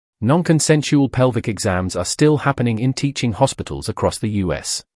Non-consensual pelvic exams are still happening in teaching hospitals across the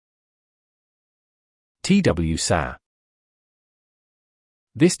US. TWSA.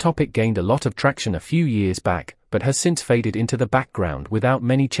 This topic gained a lot of traction a few years back, but has since faded into the background without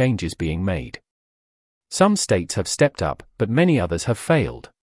many changes being made. Some states have stepped up, but many others have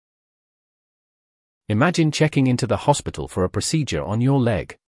failed. Imagine checking into the hospital for a procedure on your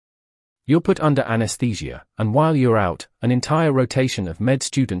leg. You're put under anesthesia, and while you're out, an entire rotation of med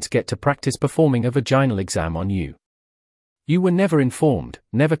students get to practice performing a vaginal exam on you. You were never informed,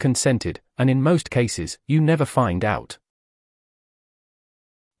 never consented, and in most cases, you never find out.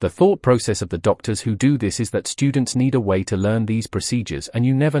 The thought process of the doctors who do this is that students need a way to learn these procedures and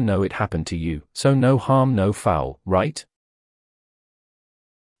you never know it happened to you, so no harm no foul, right?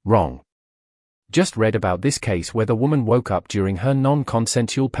 Wrong. Just read about this case where the woman woke up during her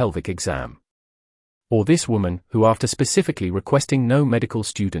non-consensual pelvic exam. Or this woman, who after specifically requesting no medical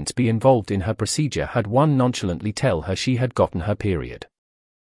students be involved in her procedure had one nonchalantly tell her she had gotten her period.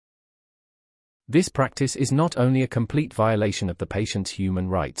 This practice is not only a complete violation of the patient's human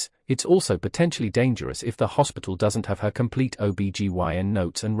rights, it's also potentially dangerous if the hospital doesn't have her complete OBGYN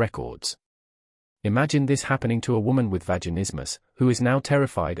notes and records. Imagine this happening to a woman with vaginismus, who is now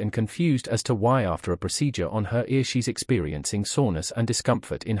terrified and confused as to why after a procedure on her ear she's experiencing soreness and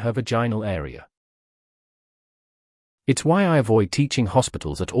discomfort in her vaginal area. It's why I avoid teaching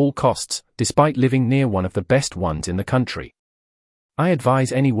hospitals at all costs, despite living near one of the best ones in the country. I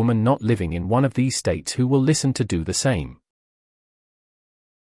advise any woman not living in one of these states who will listen to do the same.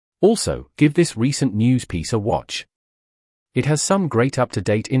 Also, give this recent news piece a watch. It has some great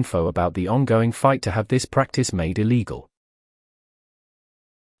up-to-date info about the ongoing fight to have this practice made illegal.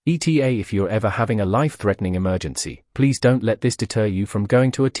 ETA, if you're ever having a life-threatening emergency, please don't let this deter you from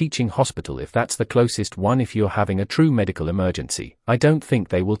going to a teaching hospital if that's the closest one. If you're having a true medical emergency, I don't think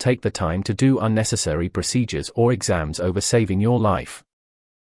they will take the time to do unnecessary procedures or exams over saving your life.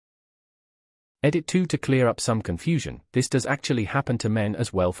 Edit 2 to clear up some confusion, this does actually happen to men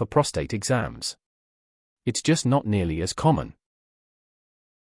as well for prostate exams. It's just not nearly as common.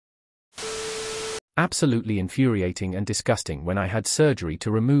 Absolutely infuriating and disgusting. When I had surgery to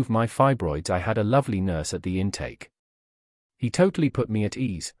remove my fibroids, I had a lovely nurse at the intake. He totally put me at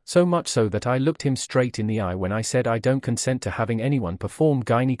ease, so much so that I looked him straight in the eye when I said I don't consent to having anyone perform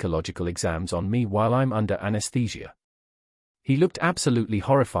gynecological exams on me while I'm under anesthesia. He looked absolutely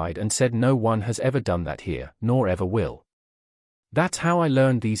horrified and said no one has ever done that here, nor ever will. That's how I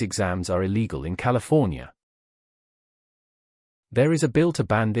learned these exams are illegal in California. There is a bill to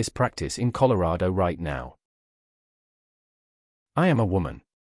ban this practice in Colorado right now. I am a woman.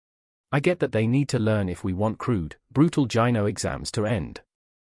 I get that they need to learn if we want crude, brutal gyno exams to end.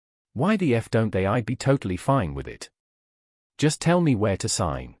 Why the F don't they? I'd be totally fine with it. Just tell me where to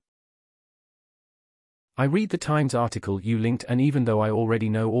sign. I read the Times article you linked, and even though I already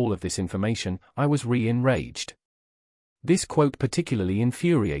know all of this information, I was enraged. This quote particularly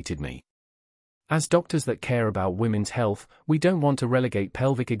infuriated me. As doctors that care about women's health, we don't want to relegate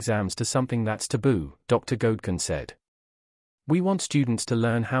pelvic exams to something that's taboo, Dr. Godkin said. We want students to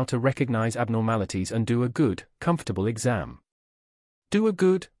learn how to recognize abnormalities and do a good, comfortable exam. Do a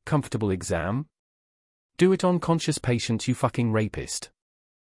good, comfortable exam? Do it on conscious patients, you fucking rapist.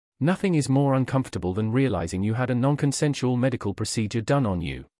 Nothing is more uncomfortable than realizing you had a non-consensual medical procedure done on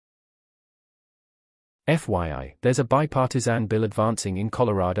you. FYI, there's a bipartisan bill advancing in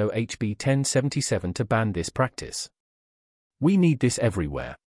Colorado, HB 1077, to ban this practice. We need this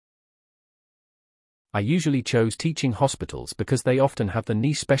everywhere. I usually chose teaching hospitals because they often have the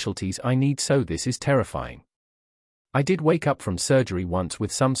niche specialties I need, so this is terrifying. I did wake up from surgery once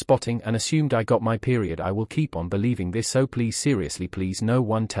with some spotting and assumed I got my period. I will keep on believing this, so please, seriously, please no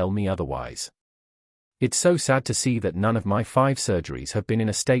one tell me otherwise. It's so sad to see that none of my 5 surgeries have been in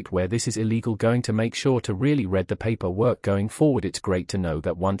a state where this is illegal. Going to make sure to really read the paperwork going forward. It's great to know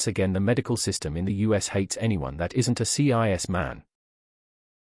that once again the medical system in the US hates anyone that isn't a CIS man.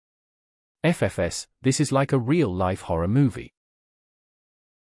 FFS, this is like a real-life horror movie.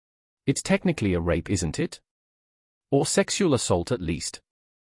 It's technically a rape, isn't it? Or sexual assault at least.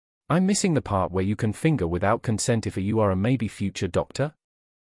 I'm missing the part where you can finger without consent if you are a maybe future doctor.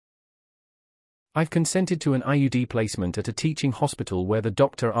 I've consented to an IUD placement at a teaching hospital where the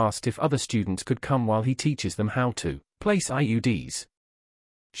doctor asked if other students could come while he teaches them how to place IUDs.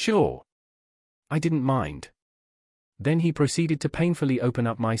 Sure. I didn't mind. Then he proceeded to painfully open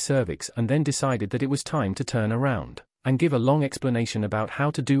up my cervix and then decided that it was time to turn around and give a long explanation about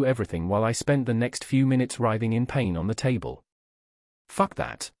how to do everything while I spent the next few minutes writhing in pain on the table. Fuck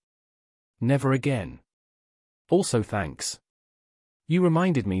that. Never again. Also thanks. You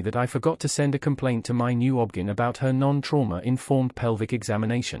reminded me that I forgot to send a complaint to my new obgyn about her non-trauma-informed pelvic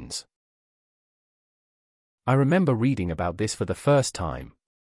examinations. I remember reading about this for the first time.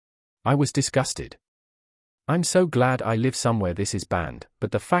 I was disgusted. I'm so glad I live somewhere this is banned,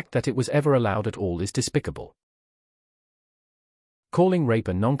 but the fact that it was ever allowed at all is despicable. Calling rape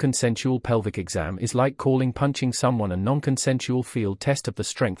a non-consensual pelvic exam is like calling punching someone a non-consensual field test of the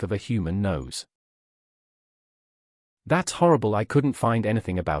strength of a human nose. That's horrible. I couldn't find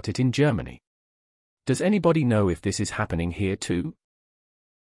anything about it in Germany. Does anybody know if this is happening here too?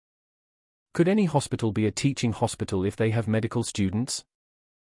 Could any hospital be a teaching hospital if they have medical students?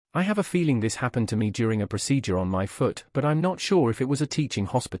 I have a feeling this happened to me during a procedure on my foot, but I'm not sure if it was a teaching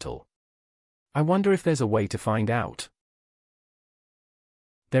hospital. I wonder if there's a way to find out.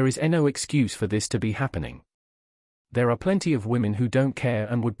 There is no excuse for this to be happening. There are plenty of women who don't care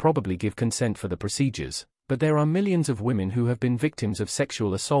and would probably give consent for the procedures, but there are millions of women who have been victims of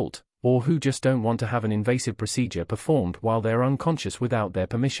sexual assault, or who just don't want to have an invasive procedure performed while they're unconscious without their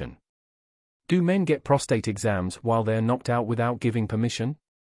permission. Do men get prostate exams while they're knocked out without giving permission?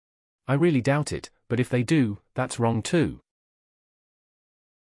 I really doubt it, but if they do, that's wrong too.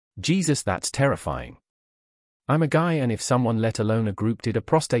 Jesus, that's terrifying. I'm a guy, and if someone, let alone a group, did a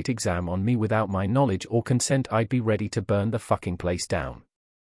prostate exam on me without my knowledge or consent, I'd be ready to burn the fucking place down.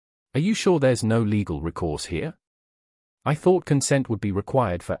 Are you sure there's no legal recourse here? I thought consent would be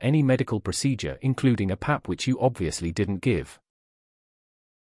required for any medical procedure, including a PAP, which you obviously didn't give.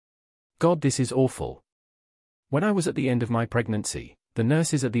 God, this is awful. When I was at the end of my pregnancy, the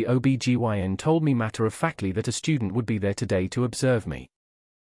nurses at the OB/GYN told me matter-of-factly that a student would be there today to observe me.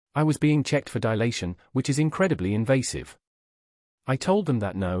 I was being checked for dilation, which is incredibly invasive. I told them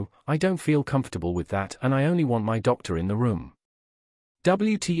that no, I don't feel comfortable with that, and I only want my doctor in the room.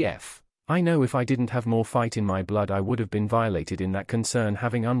 WTF. I know if I didn't have more fight in my blood, I would have been violated in that concern,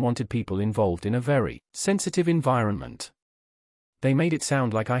 having unwanted people involved in a very sensitive environment. They made it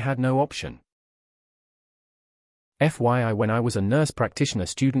sound like I had no option. FYI, when I was a nurse practitioner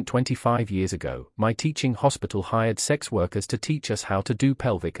student 25 years ago, my teaching hospital hired sex workers to teach us how to do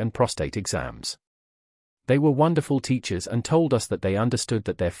pelvic and prostate exams. They were wonderful teachers and told us that they understood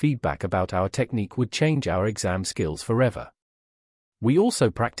that their feedback about our technique would change our exam skills forever. We also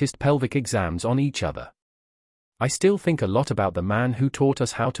practiced pelvic exams on each other. I still think a lot about the man who taught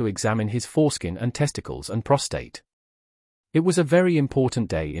us how to examine his foreskin and testicles and prostate. It was a very important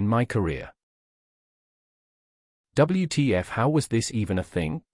day in my career. WTF, how was this even a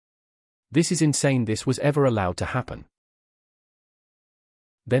thing? This is insane this was ever allowed to happen.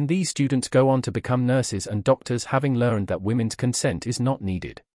 Then these students go on to become nurses and doctors, having learned that women's consent is not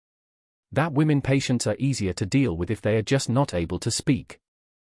needed. That women patients are easier to deal with if they are just not able to speak.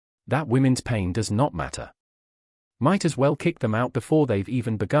 That women's pain does not matter. Might as well kick them out before they've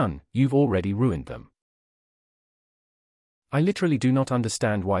even begun, you've already ruined them. I literally do not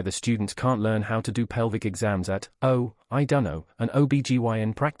understand why the students can't learn how to do pelvic exams at, I dunno, an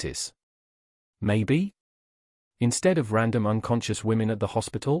OB/GYN practice. Maybe? Instead of random unconscious women at the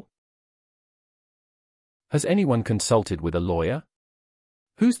hospital? Has anyone consulted with a lawyer?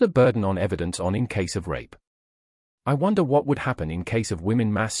 Who's the burden on evidence on in case of rape? I wonder what would happen in case of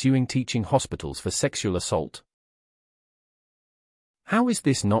women mass suing teaching hospitals for sexual assault. How is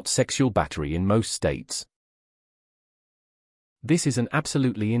this not sexual battery in most states? This is an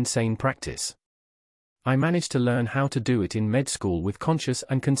absolutely insane practice. I managed to learn how to do it in med school with conscious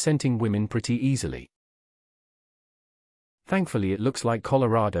and consenting women pretty easily. Thankfully, it looks like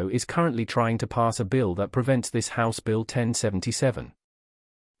Colorado is currently trying to pass a bill that prevents this, House Bill 1077.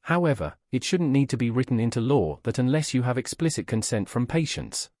 However, it shouldn't need to be written into law that unless you have explicit consent from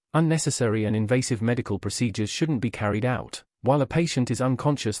patients, unnecessary and invasive medical procedures shouldn't be carried out. While a patient is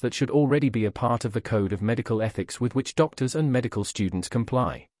unconscious, that should already be a part of the code of medical ethics with which doctors and medical students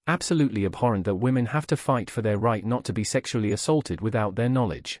comply. Absolutely abhorrent that women have to fight for their right not to be sexually assaulted without their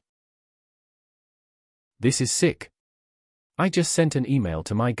knowledge. This is sick. I just sent an email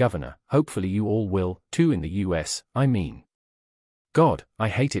to my governor, hopefully you all will, too, in the US, I mean. God, I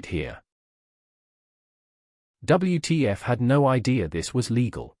hate it here. WTF, had no idea this was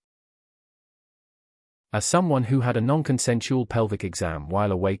legal. As someone who had a non-consensual pelvic exam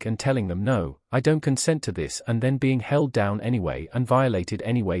while awake and telling them no, I don't consent to this, and then being held down anyway and violated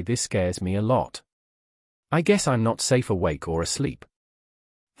anyway, this scares me a lot. I guess I'm not safe awake or asleep.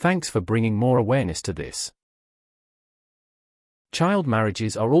 Thanks for bringing more awareness to this. Child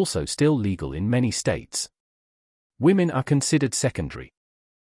marriages are also still legal in many states. Women are considered secondary.